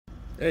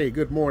Hey,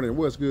 good morning.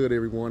 What's good,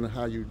 everyone?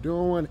 How you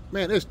doing?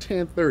 Man, it's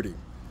 10:30,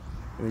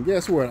 and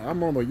guess what?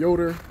 I'm on the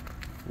Yoder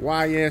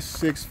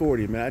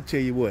YS640, man. I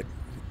tell you what,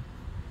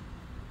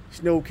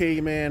 snow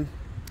cave, man,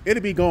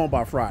 it'll be gone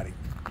by Friday.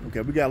 Okay,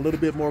 we got a little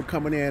bit more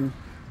coming in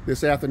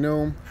this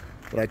afternoon,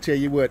 but I tell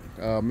you what,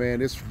 man,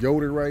 this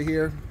Yoder right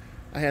here,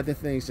 I had this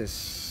thing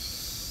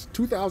since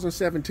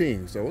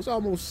 2017, so it's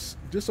almost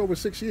just over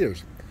 6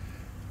 years.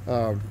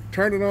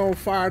 Turned it on,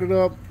 fired it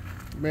up.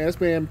 Man, it's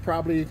been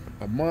probably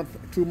a month,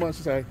 2 months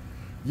since I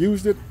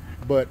used it,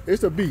 but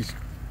it's a beast.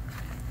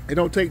 It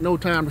don't take no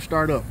time to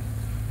start up.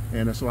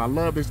 And so I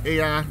love this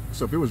AI.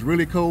 So if it was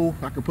really cold,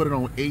 I could put it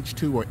on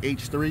H2 or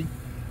H3,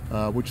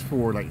 which is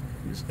for like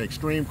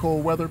extreme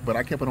cold weather, but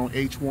I kept it on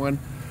H1.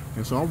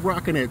 And so I'm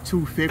rocking at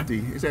 250.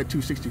 It's at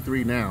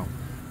 263 now,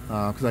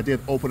 because I did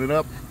open it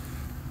up.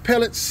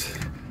 Pellets,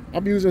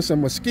 I'm using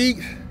some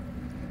mesquite.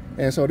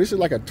 And so this is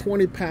like a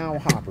 20-pound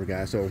hopper,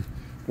 guys. So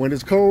when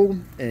it's cold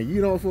and you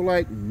don't feel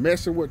like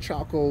messing with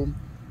charcoal,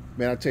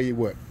 man, I tell you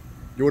what,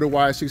 Yoder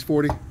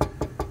YS640,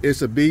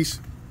 it's a beast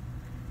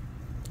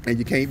and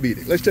you can't beat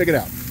it. Let's check it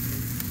out.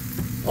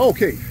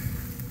 Okay,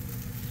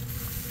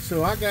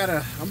 so I'm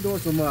doing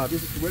some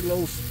this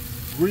regular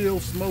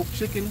grilled smoked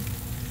chicken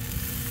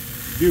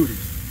beauty.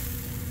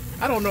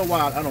 I don't know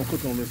why I don't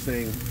cook on this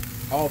thing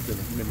often.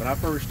 I mean, when I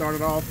first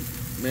started off,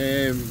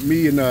 man,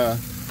 me and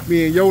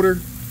Yoder,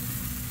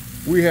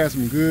 we had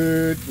some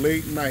good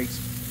late nights.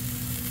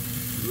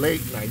 Look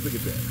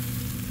at that.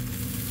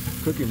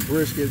 Cooking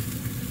brisket,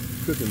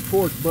 cooking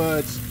pork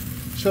butts,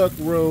 chuck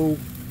roll,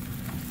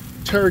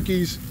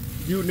 turkeys,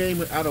 you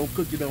name it, I don't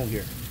cook it on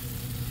here.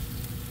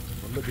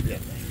 But look at that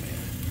thing, man.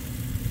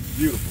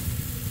 Beautiful.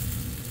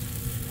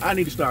 I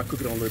need to start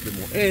cooking on a little bit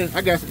more. And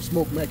I got some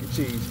smoked mac and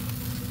cheese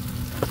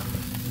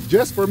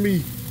just for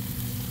me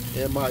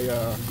and my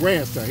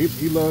grandson.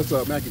 He loves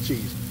mac and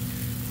cheese.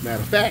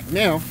 Matter of fact,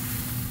 now,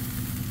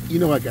 you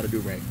know what I gotta do,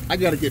 right? I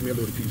gotta get me a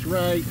little piece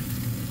right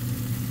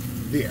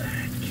there.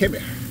 Come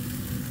here.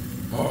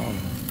 Oh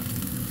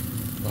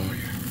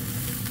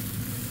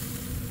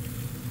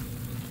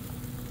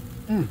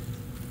yeah.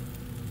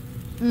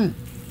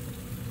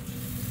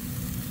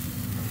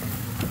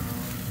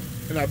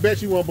 And I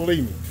bet you won't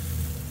believe me.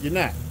 You're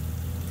not.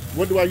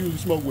 What do I usually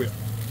smoke with?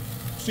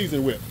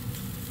 Seasoned with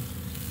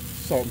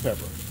salt and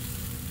pepper.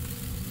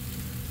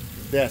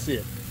 That's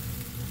it.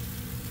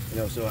 You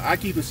know, so I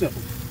keep it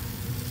simple.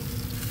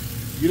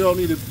 You don't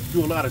need to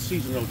do a lot of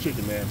seasoning on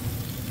chicken, man.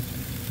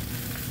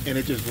 And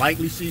it's just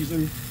lightly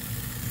seasoned,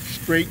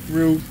 straight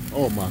through.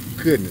 Oh my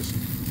goodness.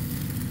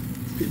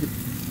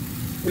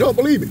 You don't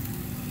believe me.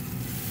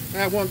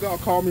 I had one guy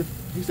call me.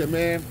 He said,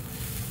 man,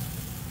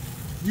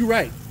 you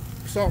right.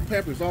 Salt and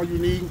pepper is all you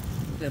need.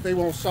 And if they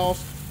want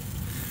sauce,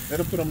 let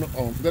them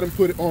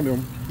put it on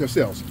them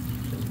themselves.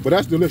 But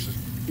that's delicious.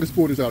 Let's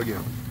pour this out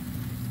again.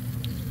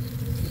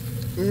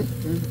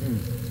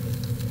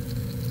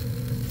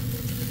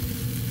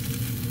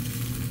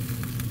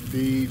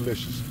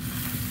 Delicious.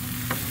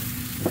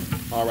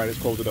 All right, let's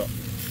close it up.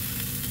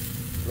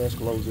 Let's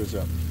close this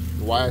up.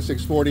 The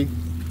YS640.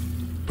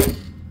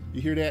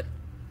 You hear that?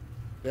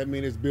 That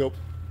means it's built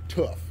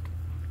tough.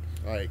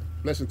 All right,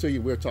 blessing to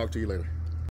you. We'll talk to you later.